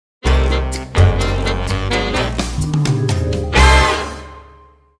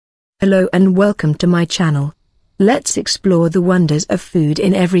Hello and welcome to my channel. Let's explore the wonders of food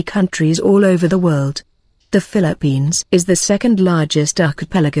in every countries all over the world. The Philippines is the second largest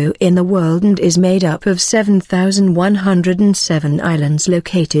archipelago in the world and is made up of 7,107 islands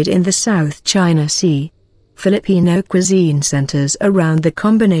located in the South China Sea. Filipino cuisine centers around the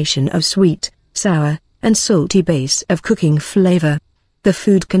combination of sweet, sour, and salty base of cooking flavor. The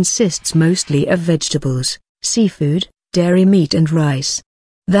food consists mostly of vegetables, seafood, dairy meat and rice.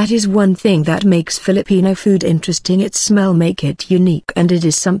 That is one thing that makes Filipino food interesting. Its smell make it unique and it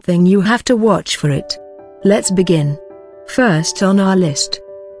is something you have to watch for it. Let's begin. First on our list,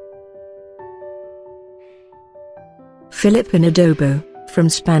 Philippine adobo, from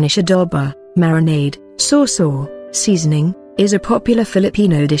Spanish adoba, marinade, sauce or seasoning, is a popular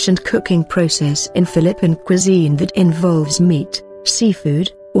Filipino dish and cooking process in Philippine cuisine that involves meat,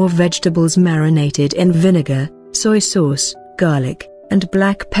 seafood, or vegetables marinated in vinegar, soy sauce, garlic, and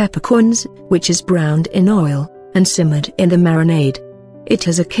black peppercorns, which is browned in oil, and simmered in the marinade. It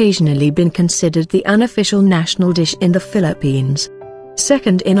has occasionally been considered the unofficial national dish in the Philippines.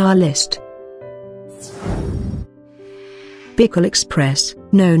 Second in our list, Bicol Express,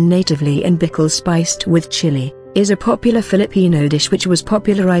 known natively in Bicol spiced with chili, is a popular Filipino dish which was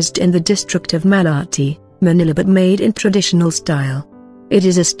popularized in the district of Malate, Manila but made in traditional style. It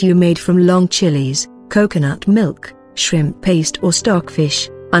is a stew made from long chilies, coconut milk, shrimp paste or stockfish,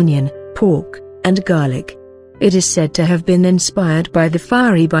 onion, pork, and garlic. It is said to have been inspired by the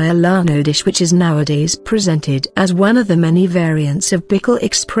Fari Biolano dish which is nowadays presented as one of the many variants of Bicol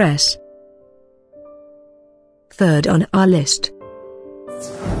Express. Third on our list,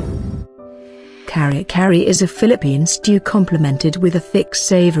 Kare-kare is a Philippine stew complemented with a thick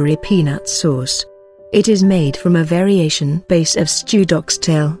savory peanut sauce. It is made from a variation base of stewed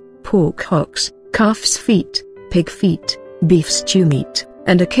oxtail, pork hocks, calf's feet, pig feet, beef stew meat,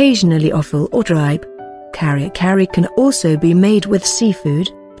 and occasionally offal or tripe. Kare-kare can also be made with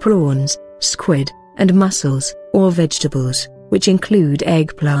seafood, prawns, squid, and mussels, or vegetables, which include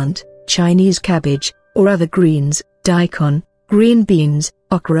eggplant, Chinese cabbage, or other greens, daikon, green beans,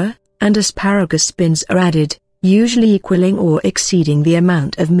 okra, and asparagus spins are added, usually equaling or exceeding the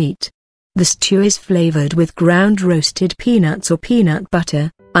amount of meat. The stew is flavored with ground roasted peanuts or peanut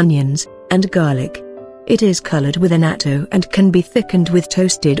butter, onions, and garlic. It is colored with annatto and can be thickened with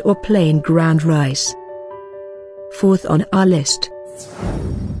toasted or plain ground rice. Fourth on our list,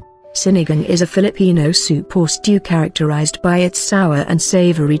 Sinigang is a Filipino soup or stew characterized by its sour and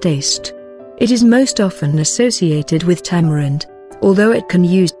savory taste. It is most often associated with tamarind, although it can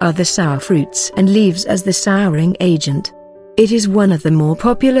use other sour fruits and leaves as the souring agent. It is one of the more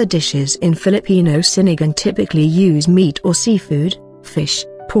popular dishes in Filipino. Sinigang typically use meat or seafood, fish,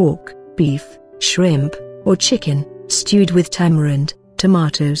 pork, beef, shrimp, or chicken, stewed with tamarind,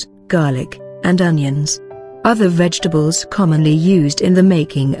 tomatoes, garlic, and onions. Other vegetables commonly used in the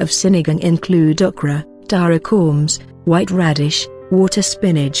making of sinigang include okra, taracorms, white radish, water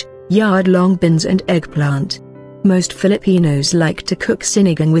spinach, yard-long beans and eggplant. Most Filipinos like to cook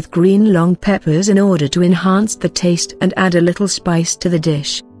sinigang with green long peppers in order to enhance the taste and add a little spice to the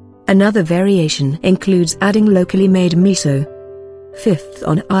dish. Another variation includes adding locally made miso. Fifth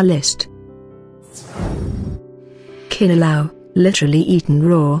on our list, Kinilaw, literally eaten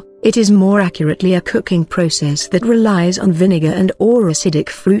raw, it is more accurately a cooking process that relies on vinegar and or acidic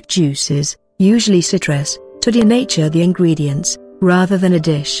fruit juices, usually citrus, to denature the ingredients, rather than a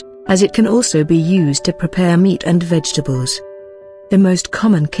dish, as it can also be used to prepare meat and vegetables. The most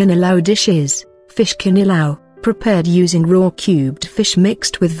common kinilaw dish is fish kinilaw, prepared using raw cubed fish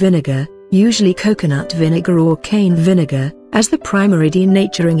mixed with vinegar, usually coconut vinegar or cane vinegar, as the primary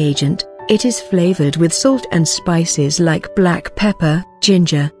denaturing agent. It is flavored with salt and spices like black pepper,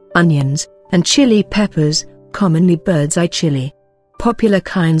 ginger, onions, and chili peppers, commonly bird's eye chili. Popular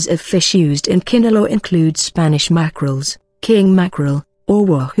kinds of fish used in kinilaw include Spanish mackerels, king mackerel, or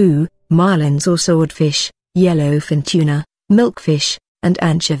wahoo, marlins or swordfish, yellowfin tuna, milkfish, and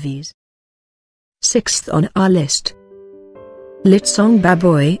anchovies. Sixth on our list, Litsong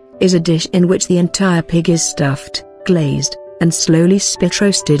baboy, is a dish in which the entire pig is stuffed, glazed, and slowly spit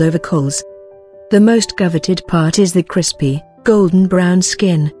roasted over coals. The most coveted part is the crispy, golden brown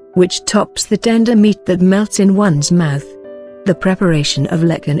skin, which tops the tender meat that melts in one's mouth. The preparation of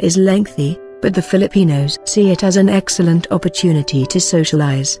lekan is lengthy, but the Filipinos see it as an excellent opportunity to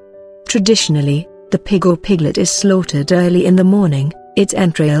socialize. Traditionally, the pig or piglet is slaughtered early in the morning, its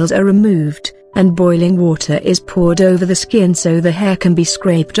entrails are removed, and boiling water is poured over the skin so the hair can be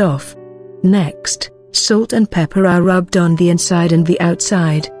scraped off. Next, salt and pepper are rubbed on the inside and the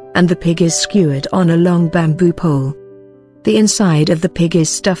outside, and the pig is skewered on a long bamboo pole. The inside of the pig is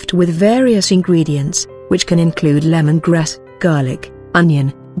stuffed with various ingredients, which can include lemongrass, garlic,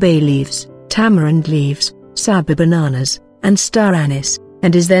 onion, bay leaves, tamarind leaves, sour bananas, and star anise,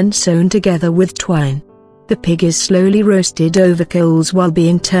 and is then sewn together with twine. The pig is slowly roasted over coals while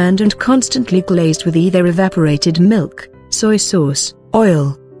being turned and constantly glazed with either evaporated milk, soy sauce,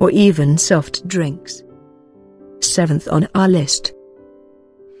 oil, or even soft drinks. 7th on our list.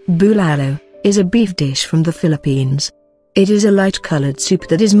 Bulalo is a beef dish from the Philippines. It is a light-colored soup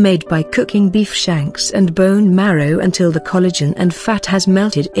that is made by cooking beef shanks and bone marrow until the collagen and fat has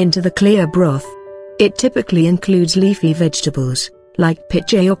melted into the clear broth. It typically includes leafy vegetables, like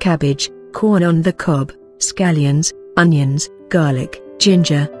pichay or cabbage, corn on the cob, scallions, onions, garlic,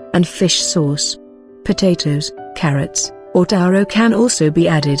 ginger, and fish sauce. Potatoes, carrots, or taro can also be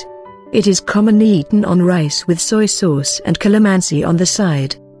added. It is commonly eaten on rice with soy sauce and calamansi on the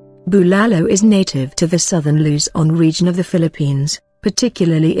side. Bulalo is native to the southern Luzon region of the Philippines,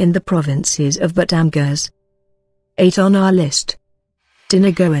 particularly in the provinces of Batangas. 8 on our list.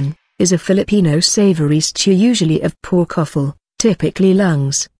 Dinuguan is a Filipino savory stew usually of pork offal, typically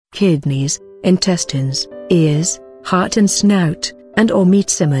lungs, kidneys, intestines, ears, heart and snout, and or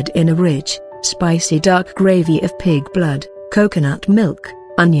meat simmered in a rich, spicy dark gravy of pig blood, coconut milk,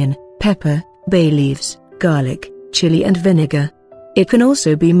 onion, pepper, bay leaves, garlic, chili and vinegar. It can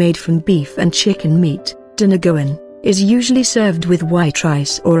also be made from beef and chicken meat. Dinuguan is usually served with white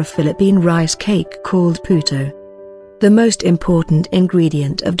rice or a Philippine rice cake called puto. The most important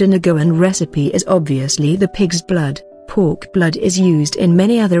ingredient of dinuguan recipe is obviously the pig's blood. Pork blood is used in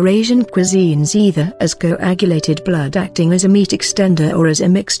many other Asian cuisines either as coagulated blood acting as a meat extender or as a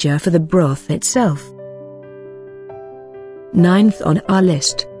mixture for the broth itself. 9th on our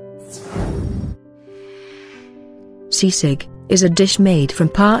list. Sisig is a dish made from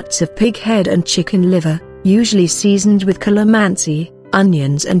parts of pig head and chicken liver, usually seasoned with calamansi,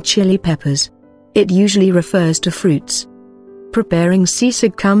 onions and chili peppers. It usually refers to fruits. Preparing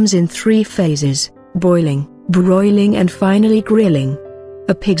sisig comes in 3 phases: boiling, broiling and finally grilling.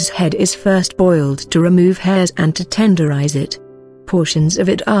 A pig's head is first boiled to remove hairs and to tenderize it. Portions of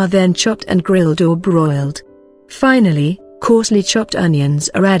it are then chopped and grilled or broiled. Finally, coarsely chopped onions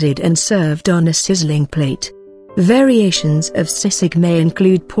are added and served on a sizzling plate. Variations of sisig may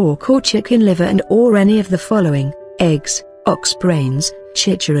include pork or chicken liver and or any of the following: eggs, ox brains,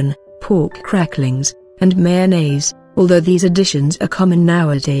 chicharron, pork cracklings, and mayonnaise, although these additions are common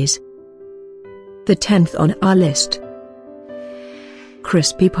nowadays. The 10th on our list.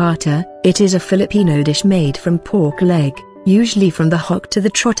 Crispy pata. It is a Filipino dish made from pork leg, usually from the hock to the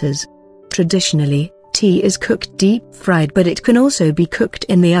trotters. Traditionally, tea is cooked deep-fried, but it can also be cooked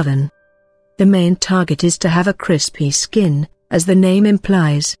in the oven. The main target is to have a crispy skin, as the name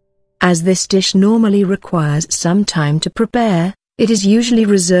implies. As this dish normally requires some time to prepare, it is usually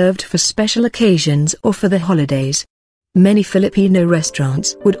reserved for special occasions or for the holidays. Many Filipino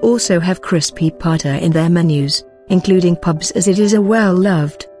restaurants would also have crispy pata in their menus, including pubs, as it is a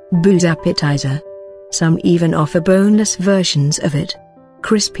well-loved booze appetizer. Some even offer boneless versions of it.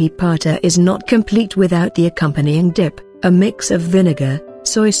 Crispy pata is not complete without the accompanying dip, a mix of vinegar,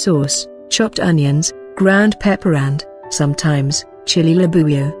 soy sauce, chopped onions, ground pepper and, sometimes, chili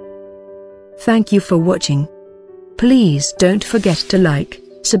labuyo. Thank you for watching. Please don't forget to like,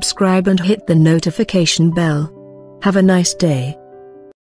 subscribe and hit the notification bell. Have a nice day.